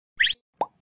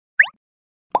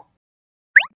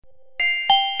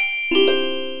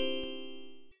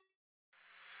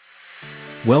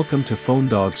Welcome to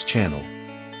FoneDog's channel.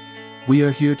 We are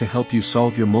here to help you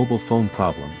solve your mobile phone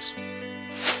problems.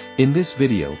 In this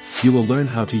video, you will learn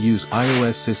how to use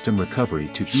iOS system recovery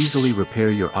to easily repair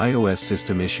your iOS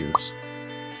system issues.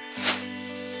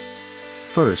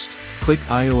 First, click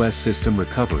iOS system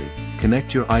recovery,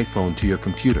 connect your iPhone to your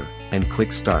computer, and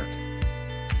click Start.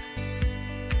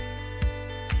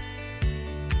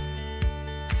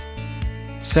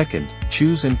 Second,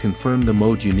 choose and confirm the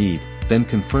mode you need, then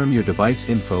confirm your device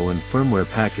info and firmware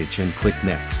package and click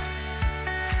Next.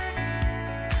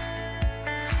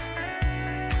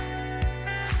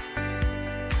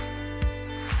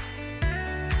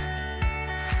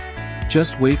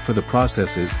 Just wait for the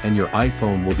processes and your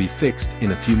iPhone will be fixed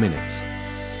in a few minutes.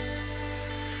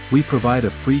 We provide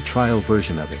a free trial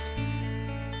version of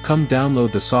it. Come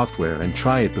download the software and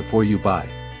try it before you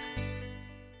buy.